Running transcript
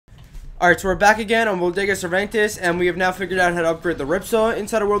Alright, so we're back again on Bodega Cervantes, and we have now figured out how to upgrade the Ripsaw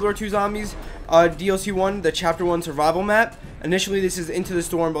inside of World War II Zombies DLC 1, the Chapter 1 survival map. Initially, this is Into the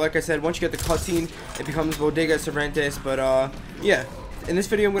Storm, but like I said, once you get the cutscene, it becomes Bodega Cervantes. But, yeah. In this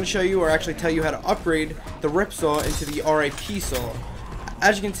video, I'm going to show you, or actually tell you how to upgrade the Ripsaw into the R.I.P saw.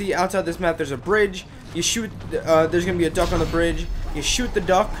 As you can see, outside this map, there's a bridge. You shoot, there's going to be a duck on the bridge. You shoot the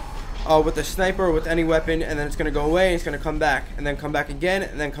duck with a sniper or with any weapon, and then it's going to go away, and it's going to come back, and then come back again,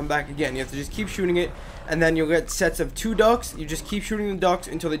 and then come back again. You have to just keep shooting it, and then you'll get sets of 2 ducks. You just keep shooting the ducks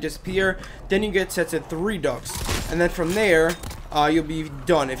until they disappear. Then you get sets of 3 ducks, and then from there, you'll be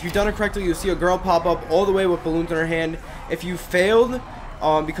done. If you've done it correctly, you'll see a girl pop up all the way with balloons in her hand. If you failed,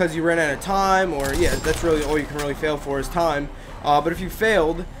 because you ran out of time, or yeah, that's really all you can really fail for is time. But if you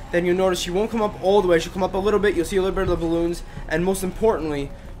failed, then you'll notice she won't come up all the way. She'll come up a little bit. You'll see a little bit of the balloons, and most importantly,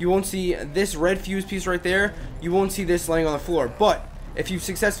 you won't see this red fuse piece right there. You won't see this laying on the floor. But if you've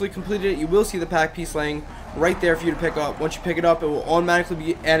successfully completed it, you will see the pack piece laying right there for you to pick up. Once you pick it up, it will automatically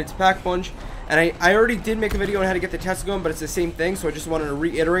be added to Pack Punch. And I already did make a video on how to get the Tesla gun, but it's the same thing, so I just wanted to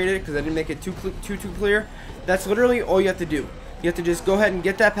reiterate it because I didn't make it too clear. That's literally all you have to do. You have to just go ahead and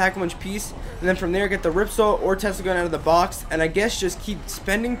get that Pack Punch piece, and then from there get the Ripsaw or Tesla gun out of the box, and I guess just keep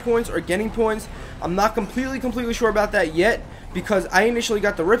spending points or getting points. I'm not completely sure about that yet, because I initially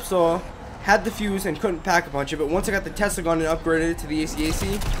got the Ripsaw, had the fuse, and couldn't Pack Punch it, but once I got the Tesla gun and upgraded it to the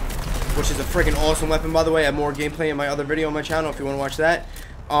ACAC, which is a freaking awesome weapon, by the way. I have more gameplay in my other video on my channel if you want to watch that.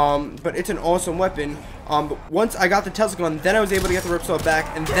 But it's an awesome weapon. But once I got the Tesla gun, then I was able to get the Ripsaw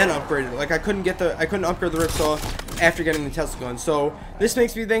back and then upgrade it. Like I couldn't upgrade the Ripsaw after getting the Tesla gun. So this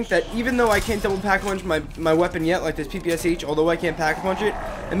makes me think that even though I can't double Pack Punch my weapon yet, like this PPSH, although I can't Pack Punch it,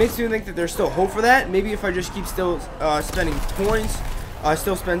 it makes me think that there's still hope for that. Maybe if I just keep still spending points,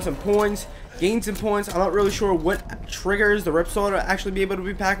 still spend some points, gain some points. I'm not really sure what triggers the Ripsaw to actually be able to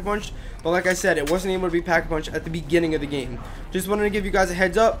be Pack Punched, but like I said, it wasn't able to be Pack Punched at the beginning of the game. Just wanted to give you guys a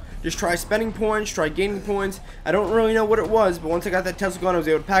heads up. Just try spending points, try gaining points. I don't really know what it was, but once I got that Tesla gun, I was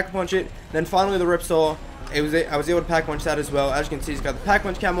able to Pack Punch it. Then finally the Ripsaw, I was able to Pack Punch that as well. As you can see, it's got the Pack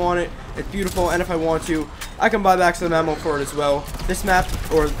Punch camo on it. It's beautiful, and if I want to, I can buy back some ammo for it as well. This map,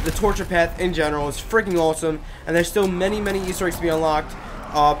 or the torture path in general, is freaking awesome, and there's still many Easter eggs to be unlocked.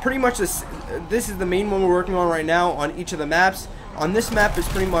 Pretty much this is the main one we're working on right now on each of the maps. On this map, it's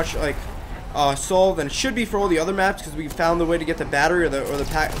pretty much like solved, and it should be for all the other maps because we found the way to get the battery or the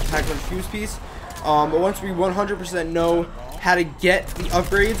pack punch fuse piece. But once we 100% know how to get the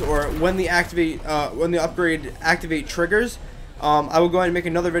upgrades, or when the upgrade activate triggers, I will go ahead and make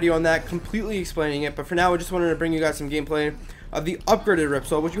another video on that, completely explaining it. But for now, I just wanted to bring you guys some gameplay of the upgraded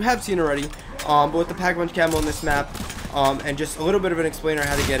Ripsaw, which you have seen already, but with the Pack Punch camo on this map, and just a little bit of an explainer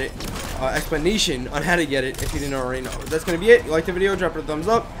how to get it, explanation on how to get it if you didn't already know. But that's going to be it. If you like the video, drop it a thumbs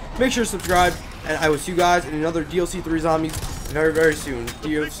up, make sure to subscribe, and I will see you guys in another DLC 3 Zombies very soon.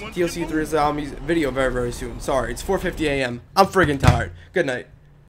 DLC 3 Zombies video very soon. Sorry, it's 4:50 a.m. I'm friggin' tired. Good night.